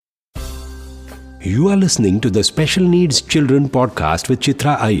You are listening to the Special Needs Children podcast with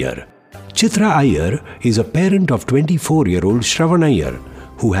Chitra Iyer. Chitra Iyer is a parent of 24-year-old Shravan Iyer,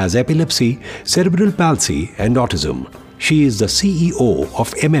 who has epilepsy, cerebral palsy and autism. She is the CEO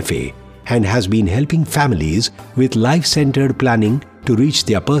of MFA and has been helping families with life-centered planning to reach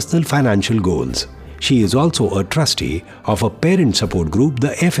their personal financial goals. She is also a trustee of a parent support group,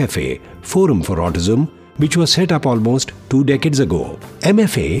 the FFA, Forum for Autism, which was set up almost 2 decades ago.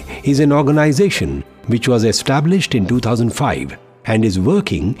 MFA is an organization which was established in 2005 and is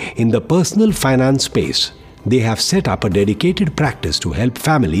working in the personal finance space. They have set up a dedicated practice to help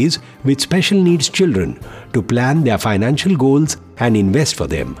families with special needs children to plan their financial goals and invest for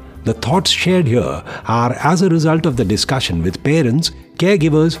them. The thoughts shared here are as a result of the discussion with parents,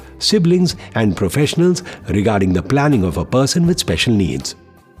 caregivers, siblings, and professionals regarding the planning of a person with special needs.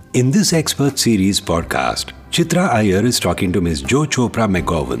 In this expert series podcast, Chitra Iyer is talking to Ms. Chopra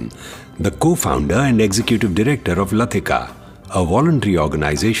McGowan, the co-founder and executive director of Latika, a voluntary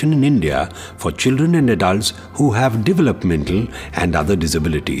organization in India for children and adults who have developmental and other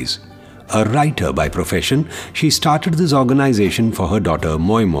disabilities. A writer by profession, she started this organization for her daughter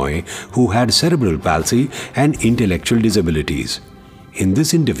Moy Moy, who had cerebral palsy and intellectual disabilities. In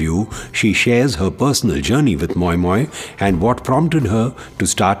this interview, she shares her personal journey with Moy Moy and what prompted her to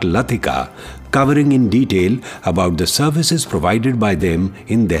start Latika, covering in detail about the services provided by them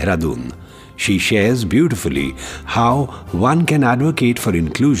in Dehradun. She shares beautifully how one can advocate for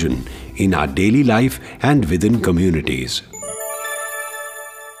inclusion in our daily life and within communities.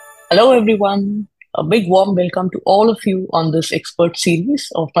 Hello, everyone. A big warm welcome to all of you on this expert series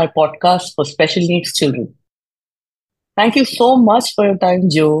of my podcast for special needs children. Thank you so much for your time,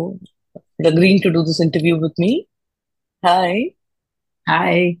 Joe, for agreeing to do this interview with me. Hi.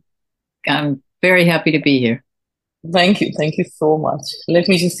 Hi. I'm very happy to be here. Thank you. Thank you so much. Let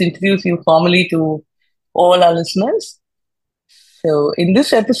me just introduce you formally to all our listeners. So, in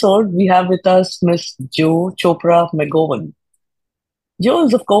this episode, we have with us Ms. Chopra McGowan. Jo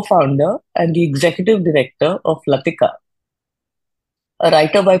is the co-founder and the executive director of Latika. A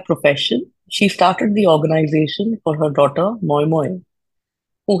writer by profession, she started the organization for her daughter Moy Moy,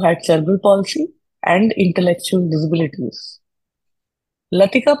 who had cerebral palsy and intellectual disabilities.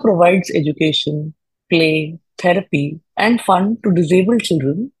 Latika provides education, play, therapy, and fun to disabled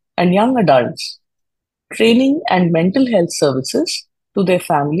children and young adults, training and mental health services to their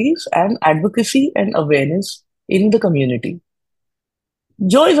families, and advocacy and awareness in the community.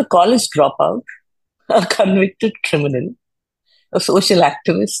 Jo is a college dropout, a convicted criminal, a social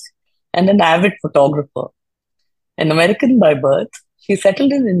activist, and an avid photographer. An American by birth, she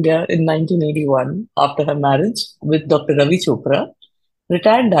settled in India in 1981 after her marriage with Dr. Ravi Chopra,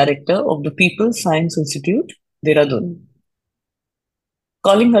 retired director of the People's Science Institute, Dehradun.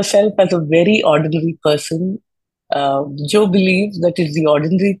 Calling herself as a very ordinary person, Jo believes that it's the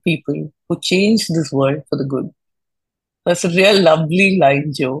ordinary people who change this world for the good. That's a real lovely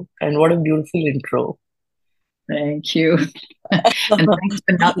line, Jo, and what a beautiful intro. Thank you. And thanks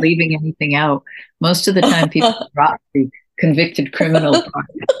for not leaving anything out. Most of the time people drop the convicted criminal part.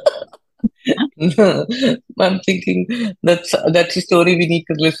 I'm thinking that's a story we need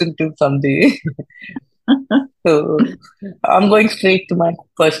to listen to someday. So I'm going straight to my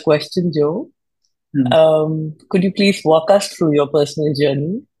first question, Jo. Could you please walk us through your personal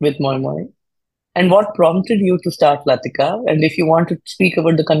journey with Moy Moy? And what prompted you to start Latika? And if you want to speak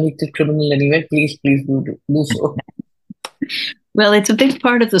about the convicted criminal anyway, please do so. Well, it's a big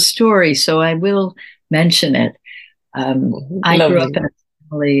part of the story, so I will mention it. I grew up in a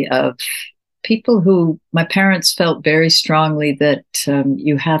family of people who, my parents felt very strongly that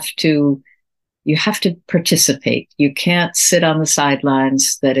you have to participate. You can't sit on the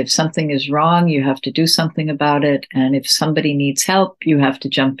sidelines, that if something is wrong, you have to do something about it. And if somebody needs help, you have to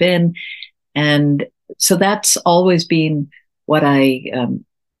jump in. And so that's always been what I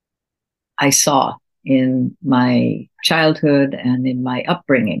saw in my childhood and in my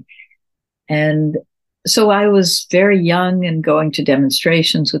upbringing. And so I was very young and going to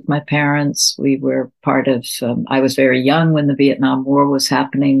demonstrations with my parents. We were part of, I was very young when the Vietnam War was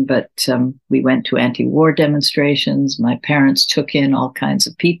happening, but we went to anti-war demonstrations. My parents took in all kinds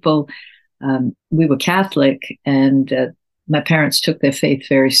of people. We were Catholic, and my parents took their faith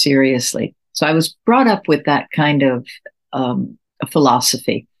very seriously. So I was brought up with that kind of a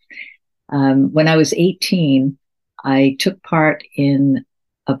philosophy. When I was 18, I took part in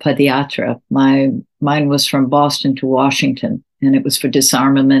a padiatra. Mine was from Boston to Washington, and it was for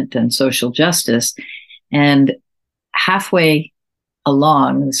disarmament and social justice. And halfway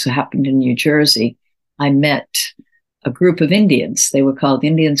along, this happened in New Jersey, I met a group of Indians. They were called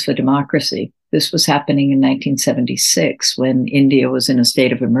Indians for Democracy. This was happening in 1976 when India was in a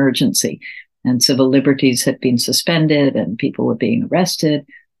state of emergency and civil liberties had been suspended and people were being arrested.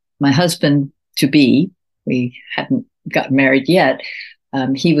 My husband-to-be, we hadn't gotten married yet,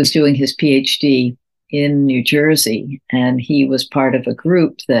 he was doing his PhD in New Jersey, and he was part of a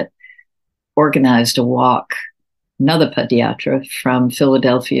group that organized a walk, another pediatra, from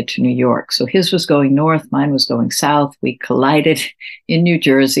Philadelphia to New York. So his was going north, mine was going south. We collided in New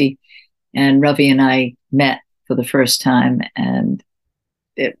Jersey, and Ravi and I met for the first time. And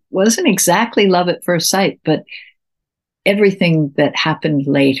it wasn't exactly love at first sight, but everything that happened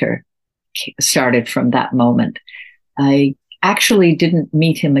later started from that moment. I actually didn't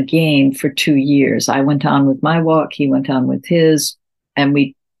meet him again for 2 years. I went on with my walk, he went on with his, and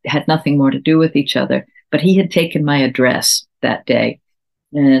we had nothing more to do with each other. But he had taken my address that day.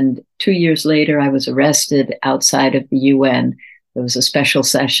 And 2 years later, I was arrested outside of the UN. There was a special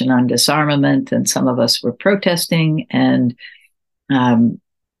session on disarmament, and some of us were protesting, and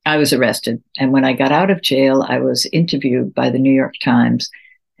I was arrested. And when I got out of jail, I was interviewed by the New York Times,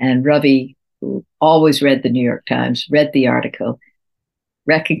 and Ravi, who always read the New York Times, read the article,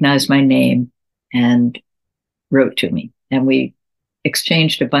 recognized my name, and wrote to me. And we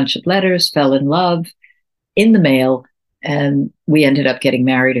exchanged a bunch of letters, fell in love in the mail, and we ended up getting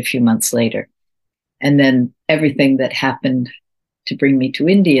married a few months later. And then everything that happened to bring me to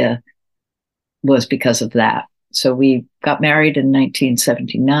India was because of that. So we got married in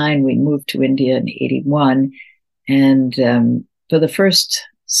 1979. We moved to India in 81. And for the first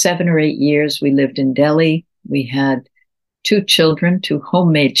 7 or 8 years, we lived in Delhi. We had 2 children, 2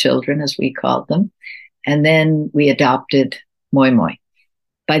 homemade children, as we called them. And then we adopted Moy Moy.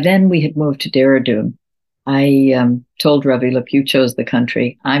 By then, we had moved to Dehradun. I told Ravi, look, you chose the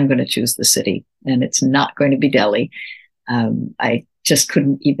country. I'm going to choose the city, and it's not going to be Delhi. I just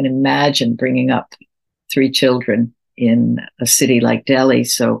couldn't even imagine bringing up 3 children in a city like Delhi.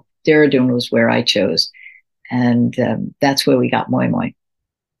 So Dehradun was where I chose. And that's where we got Moy Moy.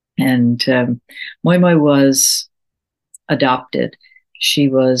 And Moy Moy was adopted. She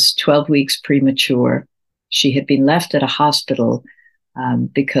was 12 weeks premature. She had been left at a hospital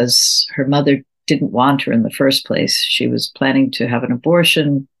because her mother didn't want her in the first place. She was planning to have an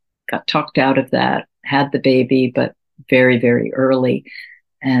abortion, got talked out of that, had the baby, but very, very early.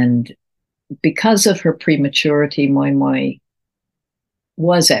 And because of her prematurity, Moy Moy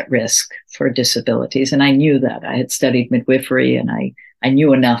was at risk for disabilities. And I knew that. I had studied midwifery, and I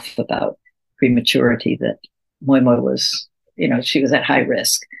knew enough about prematurity that Moy Moy was, she was at high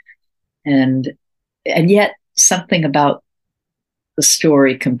risk. And yet something about the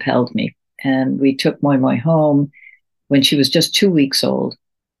story compelled me. And we took Moy Moy home when she was just 2 weeks old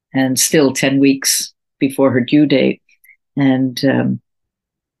and still 10 weeks before her due date, and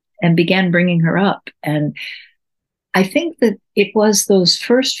began bringing her up. And I think that it was those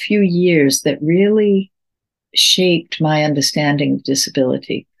first few years that really shaped my understanding of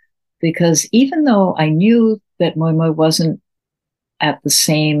disability, because even though I knew that Moy Moy wasn't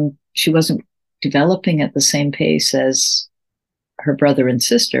she wasn't developing at the same pace as her brother and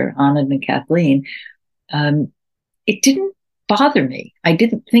sister, Anand and Kathleen, it didn't bother me. I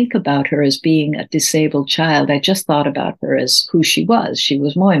didn't think about her as being a disabled child. I just thought about her as who she was. She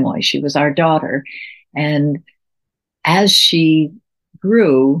was Moy Moy. She was our daughter. And as she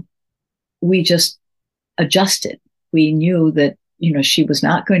grew, we just adjusted. We knew that, she was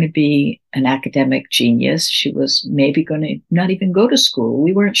not going to be an academic genius. She was maybe going to not even go to school.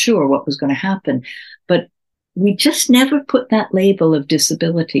 We weren't sure what was going to happen, but we just never put that label of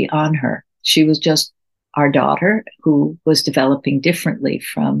disability on her. She was just our daughter who was developing differently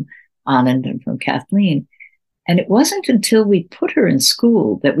from Anand and from Kathleen. And it wasn't until we put her in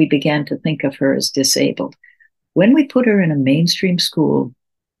school that we began to think of her as disabled. When we put her in a mainstream school,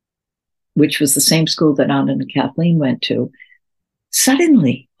 which was the same school that Anand and Kathleen went to,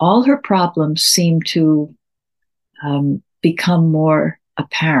 suddenly all her problems seemed to become more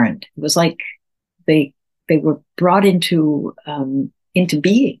apparent. It was like they were brought into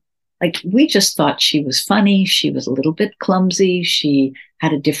being. Like, we just thought she was funny. She was a little bit clumsy. She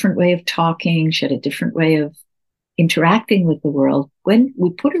had a different way of talking. She had a different way of interacting with the world. When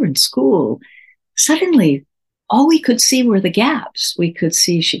we put her in school, suddenly all we could see were the gaps. We could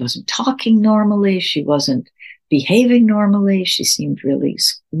see she wasn't talking normally. She wasn't behaving normally. She seemed really,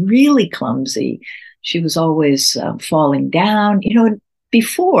 really clumsy. She was always falling down.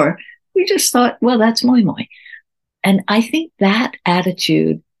 Before, we just thought, well, that's Moy Moy. And I think that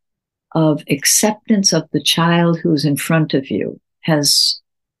attitude of acceptance of the child who's in front of you has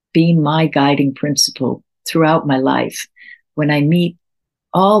been my guiding principle throughout my life. When I meet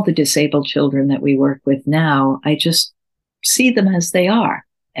all the disabled children that we work with now, I just see them as they are.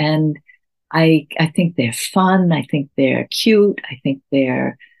 And I think they're fun. I think they're cute. I think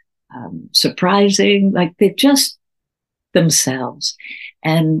they're surprising. Like they're just themselves.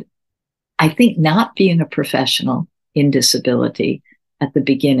 And I think not being a professional in disability at the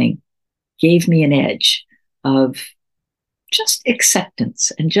beginning gave me an edge of just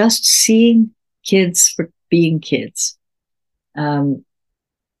acceptance and just seeing kids for being kids.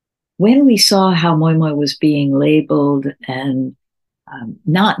 When we saw how Moy Moy was being labeled and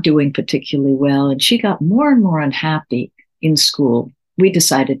not doing particularly well, and she got more and more unhappy in school, we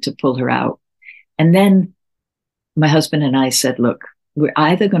decided to pull her out. And then my husband and I said, look, we're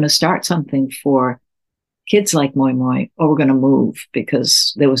either going to start something for kids like Moy Moy, or we're going to move,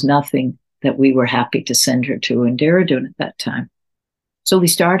 because there was nothing that we were happy to send her to in Dehradun at that time. So we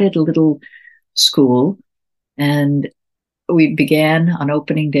started a little school, and we began on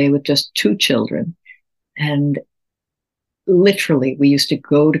opening day with just 2 children. And literally, we used to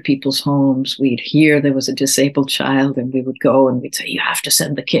go to people's homes. We'd hear there was a disabled child, and we would go and we'd say, you have to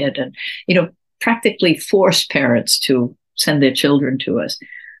send the kid. And, practically force parents to send their children to us.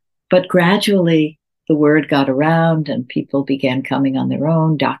 But gradually, the word got around and people began coming on their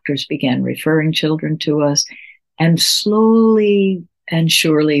own. Doctors began referring children to us. And slowly and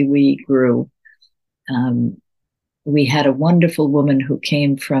surely we grew. We had a wonderful woman who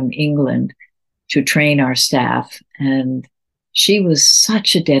came from England to train our staff. And she was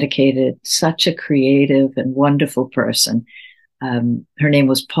such a dedicated, such a creative and wonderful person. Her name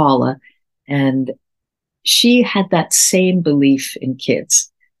was Paula. And she had that same belief in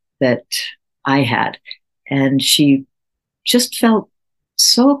kids that I had. And she just felt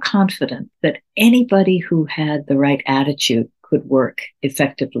so confident that anybody who had the right attitude could work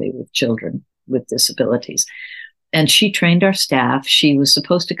effectively with children with disabilities. And she trained our staff. She was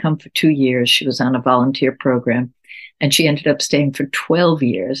supposed to come for 2 years. She was on a volunteer program, and she ended up staying for 12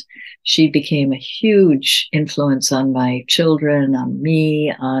 years. She became a huge influence on my children, on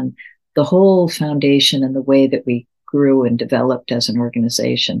me, on the whole foundation and the way that we grew and developed as an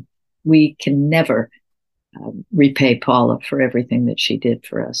organization. We can never repay Paula for everything that she did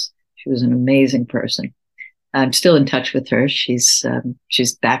for us. She was an amazing person. I'm still in touch with her. She's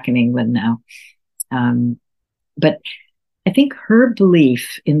back in England now. But I think her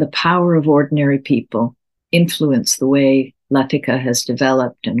belief in the power of ordinary people influenced the way Latika has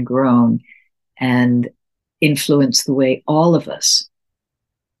developed and grown, and influenced the way all of us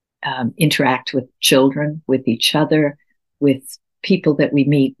interact with children, with each other, with people that we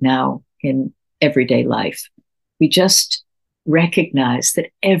meet now in everyday life. We just recognize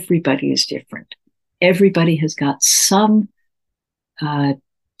that everybody is different. Everybody has got some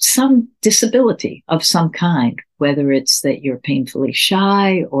disability of some kind, whether it's that you're painfully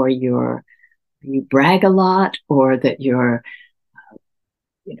shy, or you brag a lot, or that you're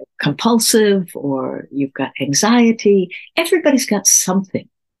compulsive, or you've got anxiety. Everybody's got something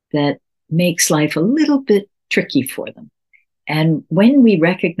that makes life a little bit tricky for them. And when we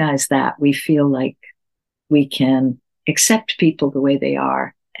recognize that, we feel like we can accept people the way they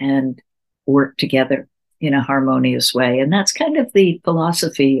are and work together in a harmonious way. And that's kind of the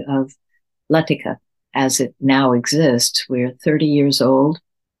philosophy of Latika as it now exists. We're 30 years old.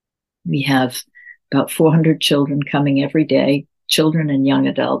 We have about 400 children coming every day, children and young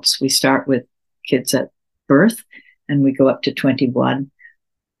adults. We start with kids at birth and we go up to 21.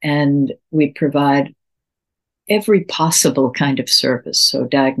 And we provide every possible kind of service. So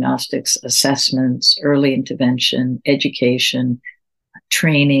diagnostics, assessments, early intervention, education,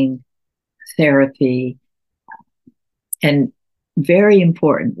 training, therapy, and very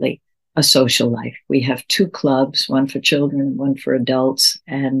importantly, a social life. We have 2 clubs, one for children and one for adults.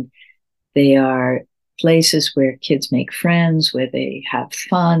 And they are places where kids make friends, where they have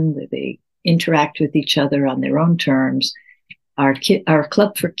fun, where they interact with each other on their own terms. Our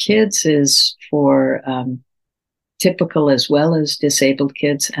club for kids is for typical as well as disabled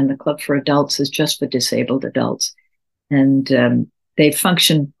kids, and the club for adults is just for disabled adults. And they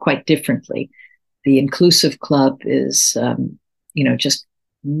function quite differently. The inclusive club is, just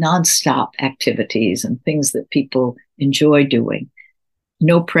nonstop activities and things that people enjoy doing.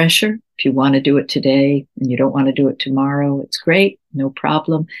 No pressure. If you want to do it today and you don't want to do it tomorrow, it's great. No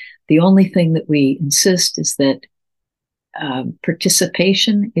problem. The only thing that we insist is that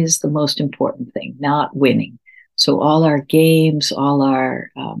participation is the most important thing, not winning. So all our games, all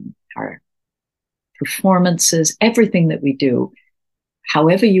our performances, everything that we do,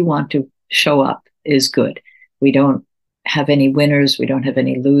 however you want to show up is good. We don't have any winners. We don't have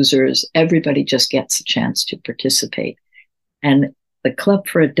any losers. Everybody just gets a chance to participate. And the club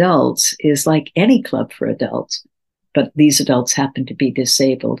for adults is like any club for adults, but these adults happen to be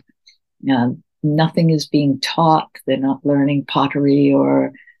disabled. Nothing is being taught. They're not learning pottery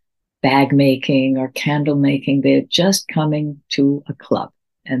or bag making or candle making. They're just coming to a club,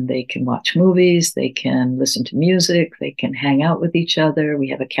 and they can watch movies. They can listen to music. They can hang out with each other. We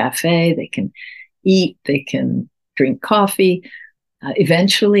have a cafe. They can eat. They can drink coffee.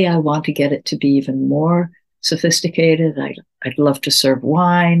 Eventually, I want to get it to be even more sophisticated. I'd love to serve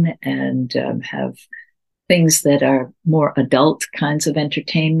wine and have things that are more adult kinds of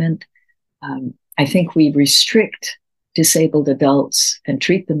entertainment. I think we restrict disabled adults and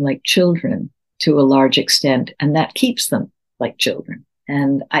treat them like children to a large extent, and that keeps them like children.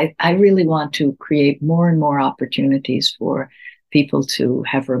 And I really want to create more and more opportunities for people to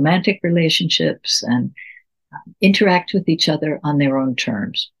have romantic relationships and interact with each other on their own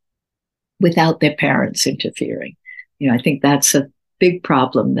terms without their parents interfering. I think that's a big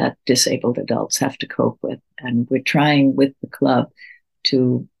problem that disabled adults have to cope with. And we're trying with the club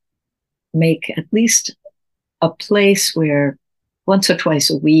to make at least a place where once or twice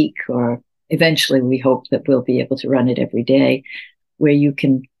a week, or eventually we hope that we'll be able to run it every day, where you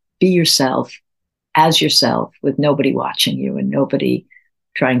can be yourself as yourself with nobody watching you and nobody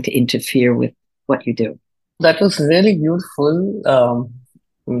trying to interfere with what you do. That was really beautiful.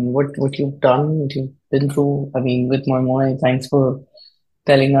 What you've done, what you've been through. With Moy Moy, thanks for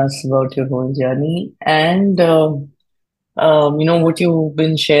telling us about your whole journey. And what you've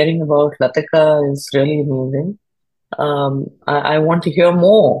been sharing about Latika is really amazing. I want to hear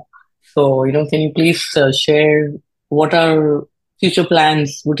more. So, can you please share what are future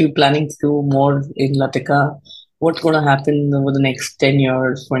plans? What are you planning to do more in Latika? What's going to happen over the next 10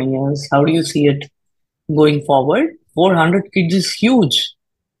 years, 20 years? How do you see it going forward? 400 kids is huge.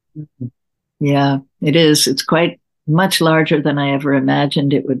 Yeah, it is. It's quite much larger than I ever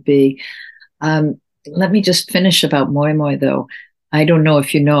imagined it would be. Let me just finish about Moy Moy, though. I don't know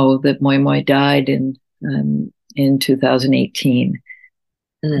if you know that Moy Moy died in 2018.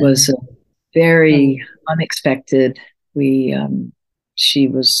 It was very unexpected. She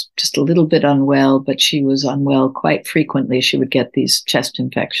was just a little bit unwell, but she was unwell quite frequently. She would get these chest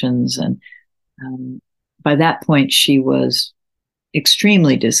infections, and by that point, she was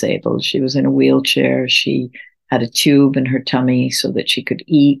extremely disabled. She was in a wheelchair. She had a tube in her tummy so that she could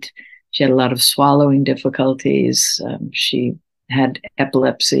eat. She had a lot of swallowing difficulties. She had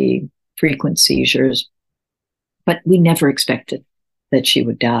epilepsy, frequent seizures, but we never expected that she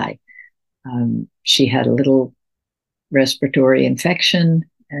would die. She had a little respiratory infection,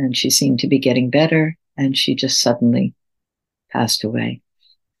 and she seemed to be getting better, and she just suddenly passed away.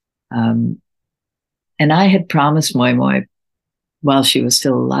 And I had promised Moy Moy, while she was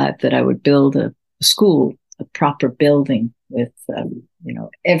still alive, that I would build a school, a proper building with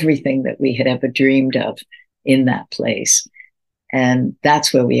everything that we had ever dreamed of in that place. And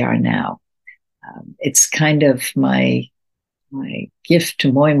that's where we are now. It's kind of my gift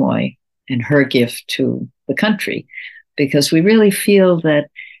to Moy Moy and her gift to the country, because we really feel that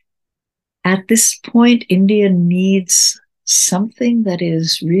at this point, India needs something that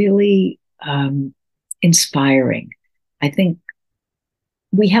is really inspiring. I think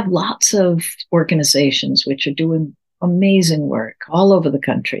we have lots of organizations which are doing amazing work all over the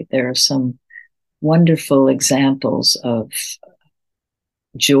country. There are some wonderful examples of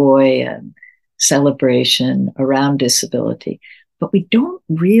joy and celebration around disability, but we don't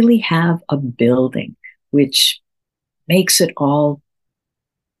really have a building which makes it all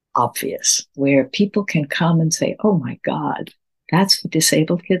obvious, where people can come and say, oh my God, that's for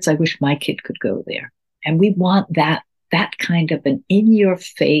disabled kids. I wish my kid could go there. And we want that kind of an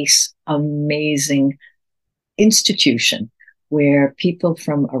in-your-face, amazing institution where people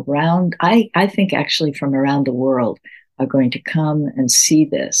from around, I think actually from around the world, are going to come and see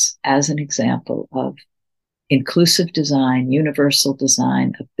this as an example of inclusive design, universal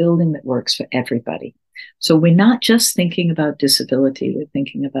design, a building that works for everybody. So we're not just thinking about disability, we're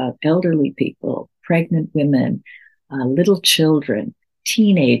thinking about elderly people, pregnant women, little children,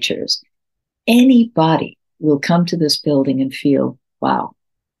 teenagers. Anybody will come to this building and feel, wow,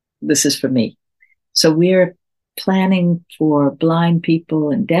 this is for me. So we're planning for blind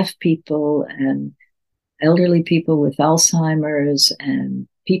people and deaf people and elderly people with Alzheimer's and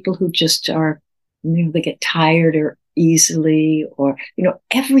people who just are, they get tired or easily, or,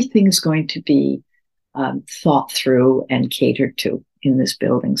 everything's going to be thought through and catered to in this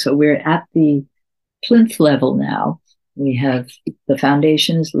building. So we're at the plinth level now. We have the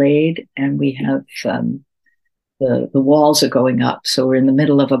foundation is laid, and we have the walls are going up. So we're in the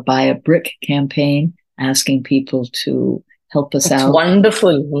middle of a buy a brick campaign, asking people to help us That's out.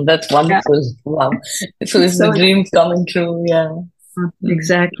 wonderful. That's wonderful. Yeah. Wow. So it's the dreams coming true. Yeah.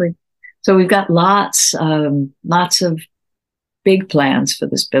 Exactly. So we've got lots of big plans for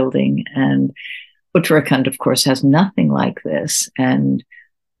this building, and Uttarakhand, of course, has nothing like this. And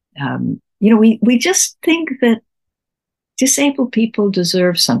we just think that disabled people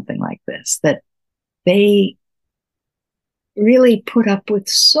deserve something like this, that they really put up with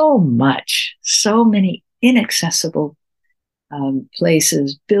so much, so many inaccessible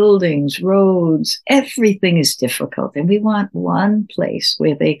places, buildings, roads, everything is difficult. And we want one place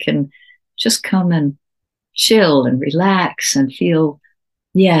where they can just come and chill and relax and feel,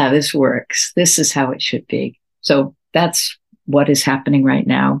 yeah, this works. This is how it should be. So that's what is happening right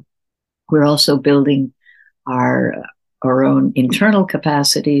now. We're also building our own internal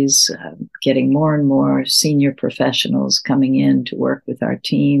capacities, getting more and more senior professionals coming in to work with our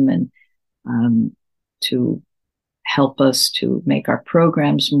team and to help us to make our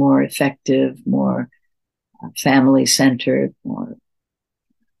programs more effective, more family-centered, more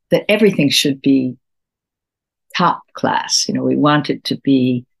that everything should be top class. We want it to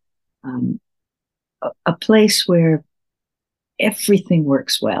be a place where everything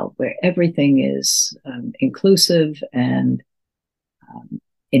works well, where everything is inclusive and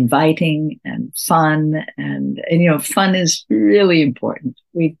inviting and fun. And fun is really important.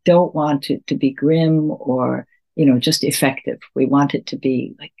 We don't want it to be grim or, just effective. We want it to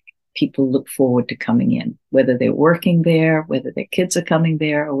be like people look forward to coming in, whether they're working there, whether their kids are coming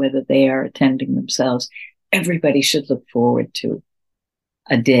there, or whether they are attending themselves. Everybody should look forward to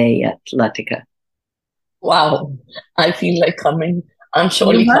a day at Latika. Wow. I feel like coming. I'm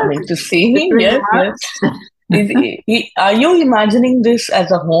surely coming to see him. Yes, yes. Are you imagining this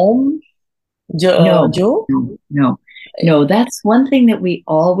as a home, Joe? No. That's one thing that we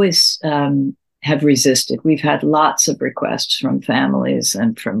always have resisted. We've had lots of requests from families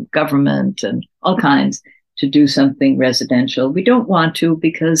and from government and all kinds to do something residential. We don't want to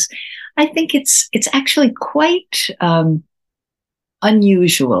because I think it's actually quite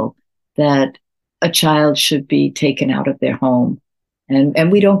unusual that a child should be taken out of their home.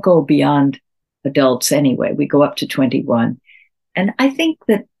 And we don't go beyond adults anyway. We go up to 21. And I think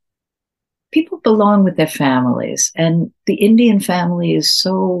that people belong with their families. And the Indian family is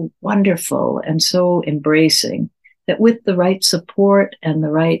so wonderful and so embracing that with the right support and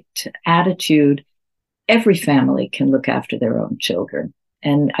the right attitude, every family can look after their own children.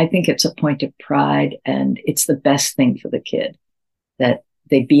 And I think it's a point of pride, and it's the best thing for the kid that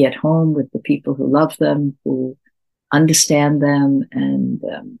they be at home with the people who love them, who understand them. And,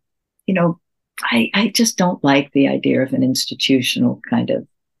 I just don't like the idea of an institutional kind of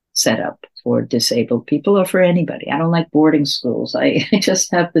setup for disabled people or for anybody. I don't like boarding schools. I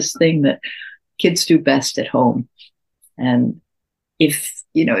just have this thing that kids do best at home. And if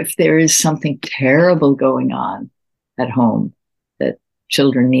there is something terrible going on at home that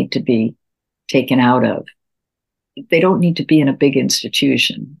children need to be taken out of, they don't need to be in a big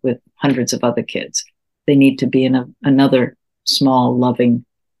institution with hundreds of other kids. They need to be in another small, loving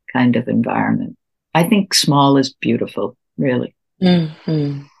kind of environment. I think small is beautiful, really.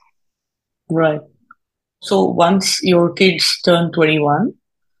 Mm-hmm. Right. So once your kids turn 21,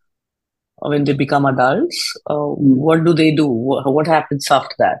 when they become adults, what do they do? What happens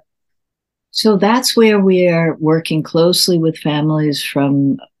after that? So that's where we are working closely with families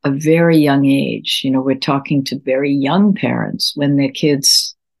from a very young age. We're talking to very young parents when their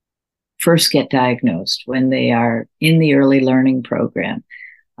kids first get diagnosed, when they are in the early learning program.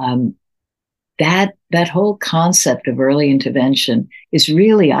 That whole concept of early intervention is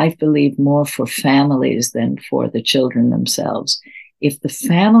really, I believe, more for families than for the children themselves. If the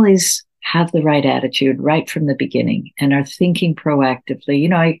families have the right attitude right from the beginning and are thinking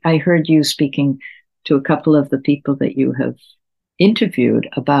proactively, I heard you speaking to a couple of the people that you have interviewed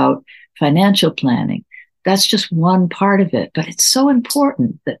about financial planning. That's just one part of it, but it's so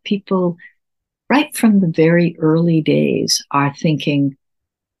important that people right from the very early days are thinking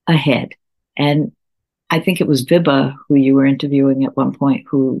ahead. And I think it was Vibha who you were interviewing at one point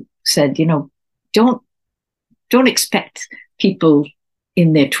who said, don't expect people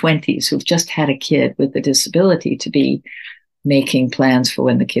in their 20s who've just had a kid with a disability to be making plans for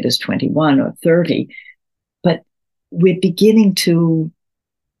when the kid is 21 or 30. But we're beginning to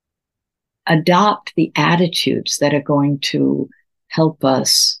adopt the attitudes that are going to help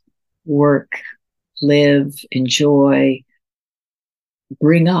us work, live, enjoy,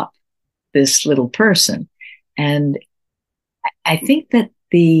 bring up this little person. And I think that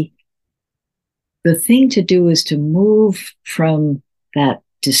the the thing to do is to move from that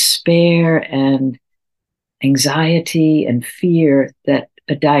despair and anxiety and fear that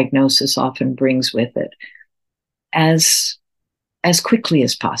a diagnosis often brings with it as quickly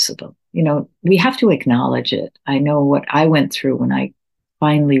as possible. We have to acknowledge it. I know what I went through when I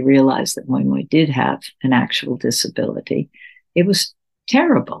finally realized that Moy Moy did have an actual disability. It was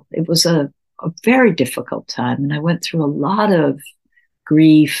terrible. It was a very difficult time. And I went through a lot of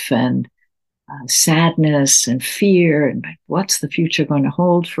grief and sadness and fear and what's the future going to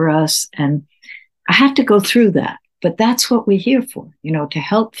hold for us? And I had to go through that. But that's what we're here for, to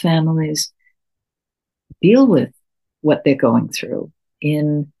help families deal with what they're going through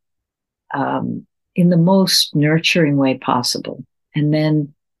in the most nurturing way possible, and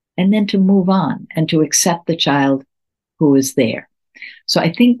then to move on and to accept the child who is there. So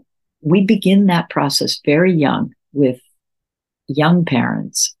I think we begin that process very young with young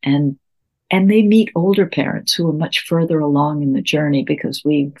parents, and they meet older parents who are much further along in the journey, because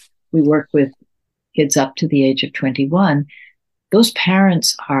we work with kids up to the age of 21. Those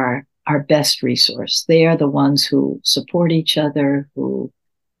parents are our best resource. They are the ones who support each other, who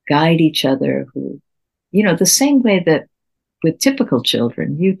guide each other, who, the same way that with typical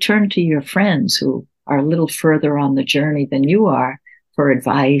children, you turn to your friends who are a little further on the journey than you are for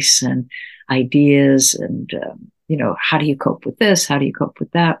advice and ideas and, how do you cope with this? How do you cope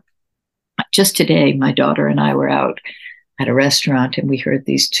with that? Just today, my daughter and I were out at a restaurant and we heard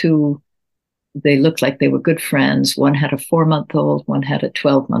these two. They looked like they were good friends. One had a 4-month-old, one had a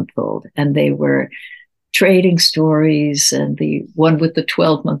 12-month-old, and they were trading stories. And the one with the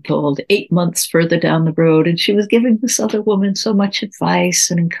 12-month-old, 8 months further down the road, and she was giving this other woman so much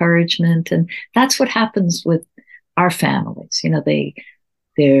advice and encouragement. And that's what happens with our families.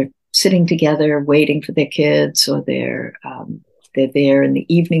 They're sitting together waiting for their kids, or they're there in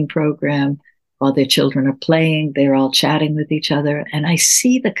the evening program while their children are playing. They're all chatting with each other, and I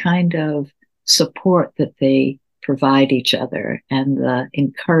see the kind of support that they provide each other, and the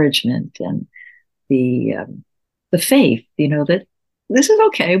encouragement and the faith, that this is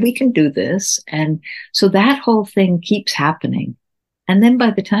okay, we can do this. And so that whole thing keeps happening. And then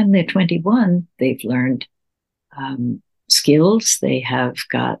by the time they're 21, they've learned skills, they have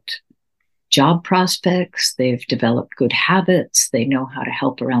got job prospects, they've developed good habits, they know how to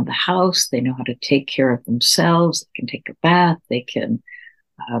help around the house, they know how to take care of themselves, they can take a bath, they can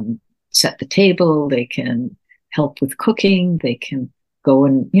set the table, they can help with cooking, they can go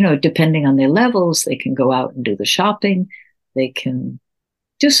and, depending on their levels, they can go out and do the shopping, they can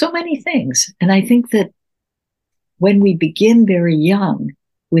do so many things. And I think that when we begin very young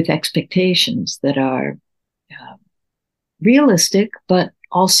with expectations that are realistic, but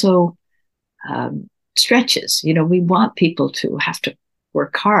also stretches, we want people to have to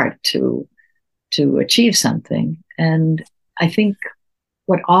work hard to achieve something. And I think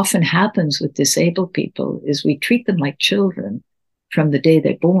what often happens with disabled people is we treat them like children from the day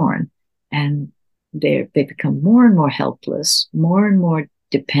they're born, and they become more and more helpless, more and more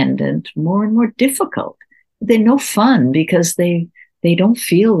dependent, more and more difficult. They're no fun because they don't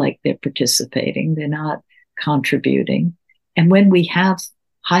feel like they're participating, they're not contributing. And when we have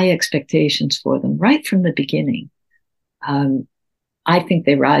high expectations for them right from the beginning, I think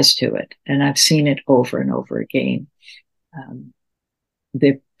they rise to it, and I've seen it over and over again.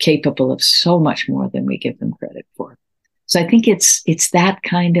 They're capable of so much more than we give them credit for. So I think it's that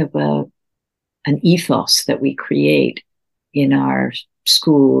kind of an ethos that we create in our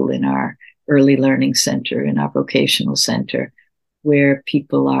school, in our early learning center, in our vocational center, where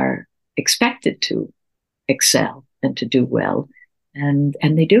people are expected to excel and to do well, and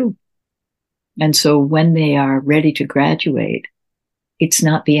they do. And so when they are ready to graduate, it's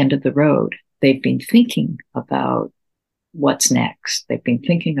not the end of the road. They've been thinking about what's next. They've been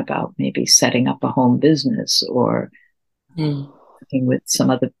thinking about maybe setting up a home business, or working with some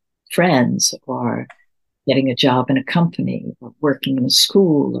other friends, or getting a job in a company, or working in a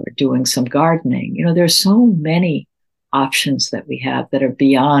school, or doing some gardening. There's so many options that we have that are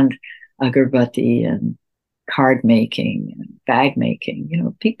beyond agarbatti and card making and bag making.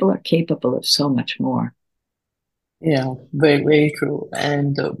 People are capable of so much more. Yeah, very, very true.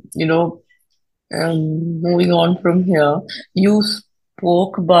 And, moving on from here, you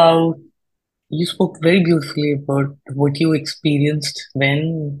spoke very beautifully about what you experienced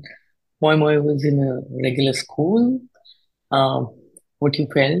when Moy Moy was in a regular school, what you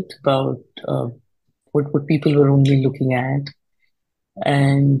felt about what people were only looking at.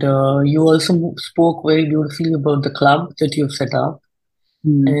 And you also spoke very beautifully about the club that you've set up.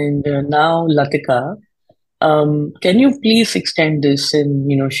 And now Latika. Can you please extend this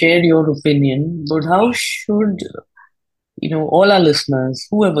and, share your opinion? But how should, all our listeners,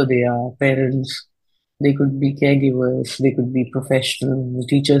 whoever they are, parents, they could be caregivers, they could be professional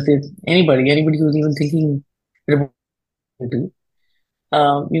teachers, anybody who's even thinking about it,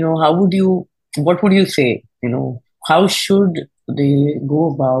 what would you say? How should they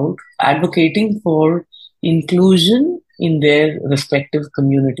go about advocating for inclusion in their respective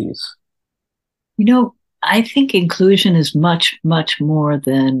communities? I think inclusion is much, much more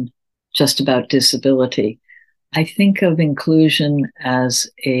than just about disability. I think of inclusion as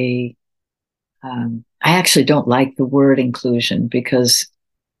I actually don't like the word inclusion, because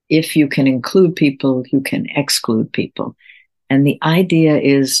if you can include people, you can exclude people. And the idea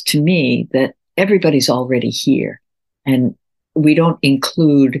is, to me, that everybody's already here and we don't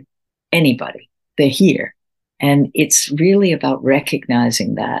include anybody. They're here. And it's really about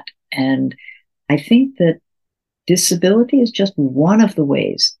recognizing that. And I think that disability is just one of the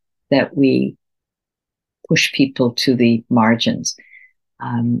ways that we push people to the margins.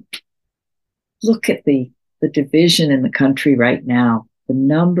 Look at the division in the country right now, the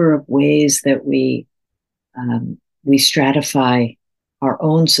number of ways that we stratify our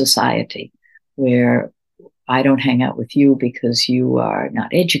own society, where I don't hang out with you because you are not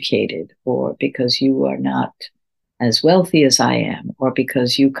educated, or because you are not as wealthy as I am, or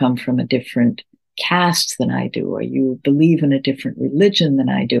because you come from a different caste than I do, or you believe in a different religion than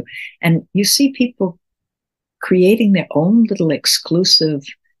I do. And you see people creating their own little exclusive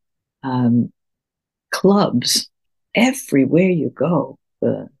clubs everywhere you go.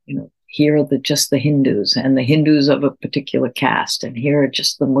 Here are just the Hindus, and the Hindus of a particular caste, and here are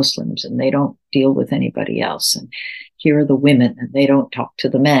just the Muslims, and they don't deal with anybody else. And here are the women, and they don't talk to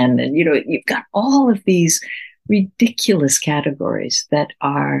the men. And, you've got all of these ridiculous categories that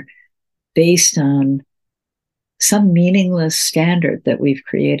are based on some meaningless standard that we've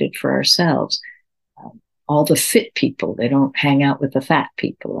created for ourselves. All the fit people, they don't hang out with the fat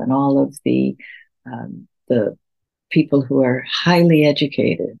people, and all of the people who are highly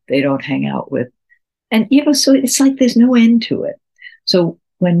educated, they don't hang out with. And, so it's like there's no end to it. So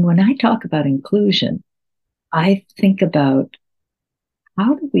when I talk about inclusion, I think about,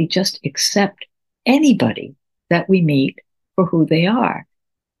 how do we just accept anybody that we meet for who they are,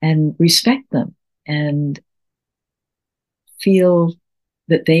 and respect them, and feel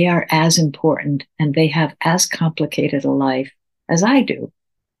that they are as important and they have as complicated a life as I do.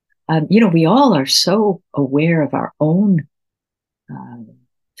 We all are so aware of our own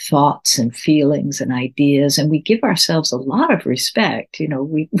thoughts and feelings and ideas, and we give ourselves a lot of respect.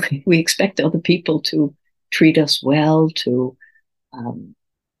 We expect other people to treat us well, to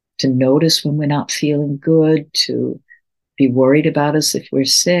notice when we're not feeling good, to be worried about us if we're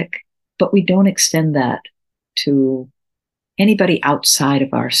sick, but we don't extend that to anybody outside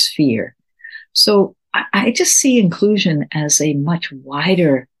of our sphere. So I just see inclusion as a much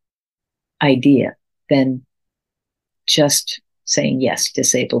wider idea than just saying, yes,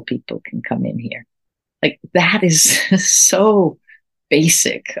 disabled people can come in here. Like, that is so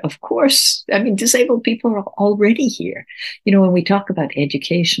basic. Of course, disabled people are already here. When we talk about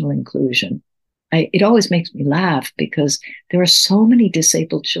educational inclusion, it always makes me laugh, because there are so many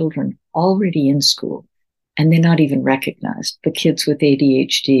disabled children already in school, and they're not even recognized. The kids with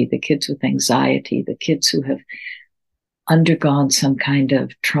ADHD, the kids with anxiety, the kids who have undergone some kind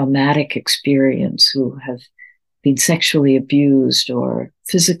of traumatic experience, who have been sexually abused or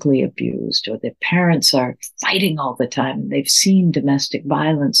physically abused, or their parents are fighting all the time. They've seen domestic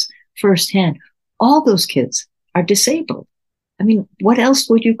violence firsthand. All those kids are disabled. What else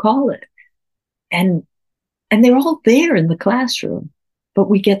would you call it? And they're all there in the classroom, but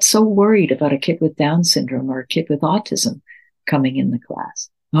we get so worried about a kid with Down syndrome or a kid with autism coming in the class.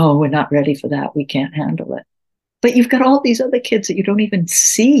 Oh, we're not ready for that. We can't handle it. But you've got all these other kids that you don't even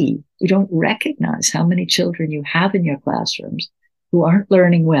see. You don't recognize how many children you have in your classrooms who aren't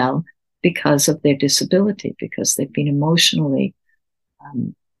learning well because of their disability, because they've been emotionally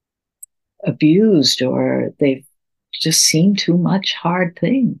abused, or they've just seen too much hard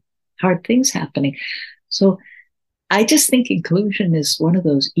things happening. So I just think inclusion is one of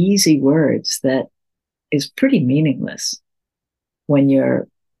those easy words that is pretty meaningless when you're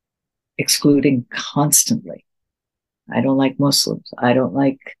excluding constantly. I don't like Muslims. I don't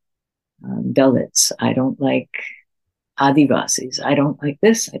like Dalits. I don't like Adivasis. I don't like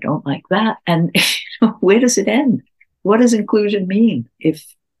this. I don't like that. And where does it end? What does inclusion mean? If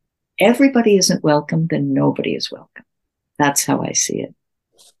everybody isn't welcome, then nobody is welcome. That's how I see it.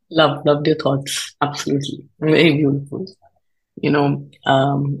 Loved your thoughts. Absolutely. Very beautiful.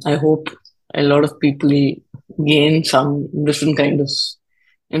 I hope a lot of people gain some different kind of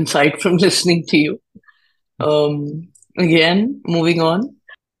insight from listening to you. Again, moving on.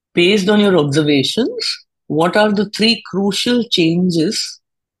 Based on your observations, what are the three crucial changes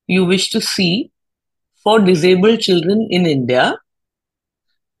you wish to see for disabled children in India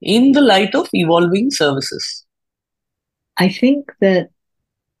in the light of evolving services? I think that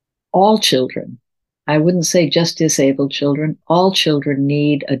all children, I wouldn't say just disabled children, all children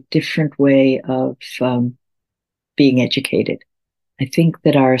need a different way of being educated. I think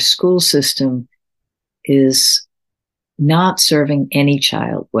that our school system is not serving any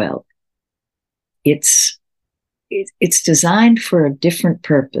child well. It's designed for a different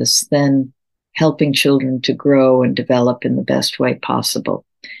purpose than helping children to grow and develop in the best way possible.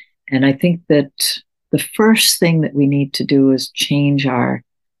 And I think that the first thing that we need to do is change our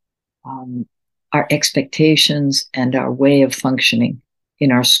expectations and our way of functioning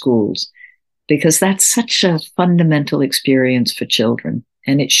in our schools, because that's such a fundamental experience for children.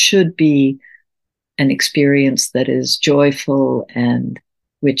 And it should be an experience that is joyful and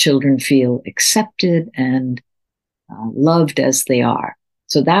where children feel accepted and loved as they are.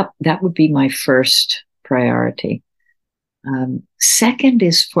 So that would be my first priority. Second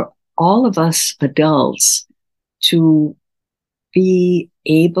is for all of us adults to be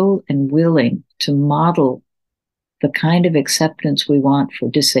able and willing to model the kind of acceptance we want for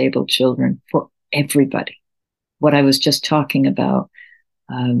disabled children for everybody. What I was just talking about,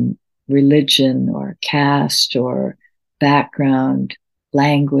 religion or caste or background,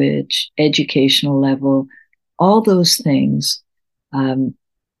 language, educational level, all those things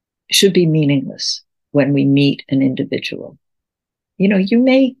should be meaningless when we meet an individual. You know, you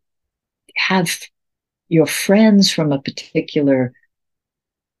may have your friends from a particular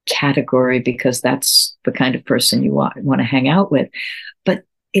category because that's the kind of person you want to hang out with, but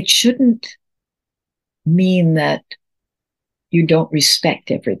it shouldn't mean that you don't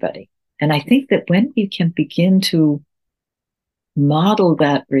respect everybody. And I think that when we can begin to model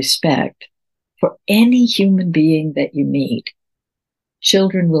that respect for any human being that you meet,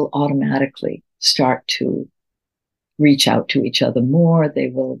 children will automatically start to reach out to each other more. They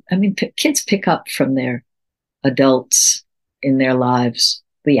will, kids pick up from their adults in their lives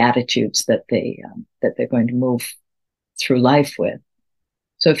the attitudes that they're going to move through life with.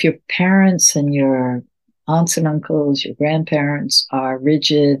 So if your parents and your aunts and uncles, your grandparents are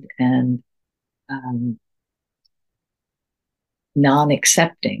rigid and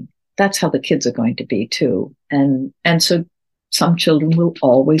non-accepting, that's how the kids are going to be too. And so some children will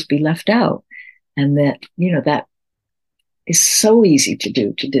always be left out. And that is so easy to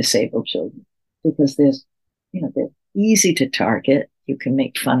do to disabled children because they're easy to target. You can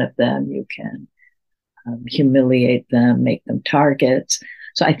make fun of them. You can humiliate them, make them targets.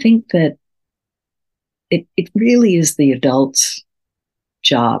 So I think that it really is the adult's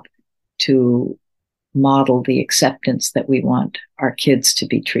job to model the acceptance that we want our kids to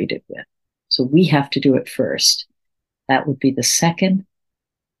be treated with. So we have to do it first. That would be the second.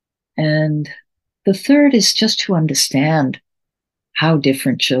 And the third is just to understand how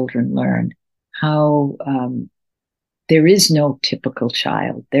different children learn, how there is no typical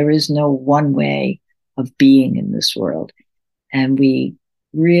child. There is no one way of being in this world. And we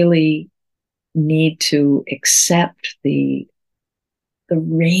really need to accept the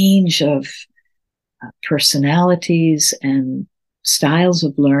range of personalities and styles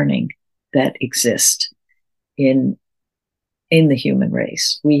of learning that exist in the human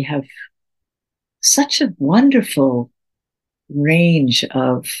race. We have such a wonderful range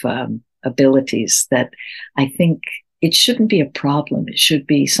of abilities that I think it shouldn't be a problem. It should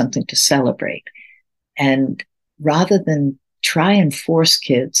be something to celebrate. And rather than try and force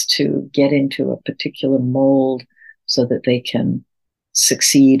kids to get into a particular mold so that they can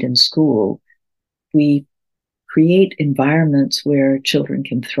succeed in school, we create environments where children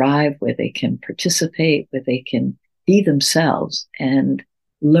can thrive, where they can participate, where they can be themselves and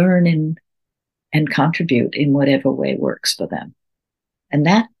learn and contribute in whatever way works for them. And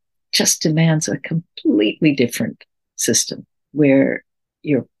that just demands a completely different system where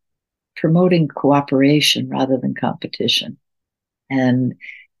you're promoting cooperation rather than competition. And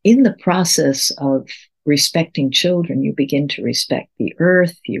in the process of respecting children, you begin to respect the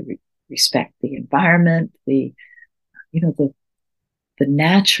earth, you respect the environment, the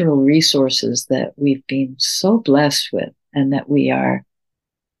natural resources that we've been so blessed with and that we are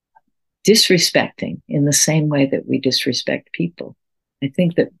disrespecting in the same way that we disrespect people. I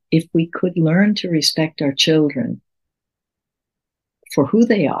think that if we could learn to respect our children for who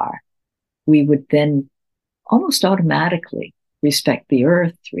they are, we would then almost automatically respect the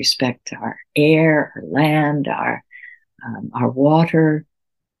earth, respect our air, our land, our water,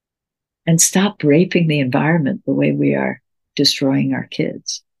 and stop raping the environment the way we are destroying our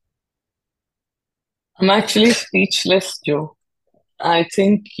kids. I'm actually speechless, Jo. I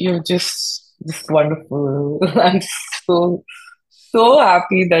think you're just wonderful. I'm so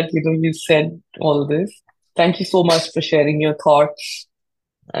happy that you said all this. Thank you so much for sharing your thoughts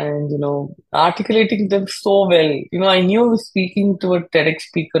and articulating them so well. I knew I was speaking to a TEDx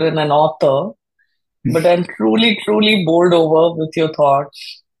speaker and an author, but I'm truly bowled over with your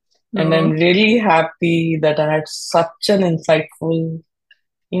thoughts. And I'm really happy that I had such an insightful,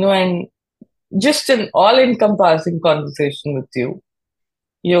 and just an all-encompassing conversation with you.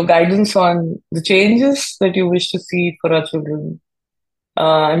 Your guidance on the changes that you wish to see for our children,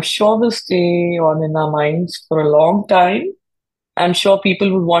 I'm sure will stay on in our minds for a long time. I'm sure people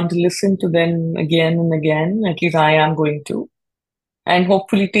would want to listen to them again and again, at least I am going to, and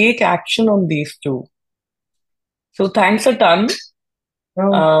hopefully take action on these too. So thanks a ton.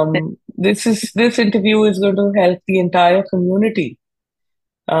 This interview is going to help the entire community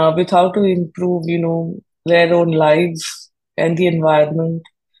with how to improve, their own lives and the environment,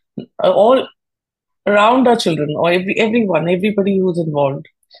 all around our children, or everybody who's involved.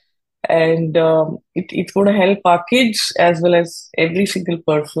 And it's going to help our kids as well as every single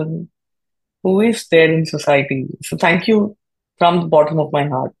person who is there in society. So thank you from the bottom of my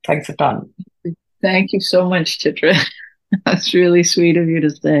heart. Thanks a ton. Thank you so much, Chitra. That's really sweet of you to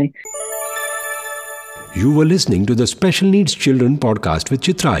say. You were listening to the Special Needs Children podcast with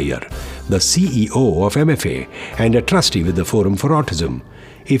Chitra Iyer, the CEO of MFA and a trustee with the Forum for Autism.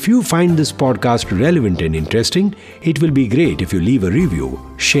 If you find this podcast relevant and interesting, it will be great if you leave a review,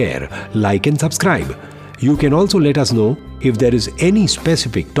 share, like and subscribe. You can also let us know if there is any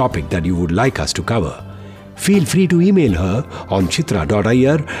specific topic that you would like us to cover. Feel free to email her on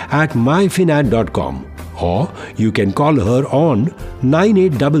chitra.iyer@myfinad.com, or you can call her on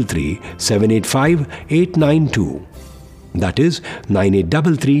 9833 785 892. That is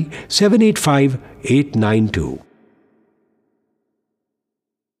 9833 785 892.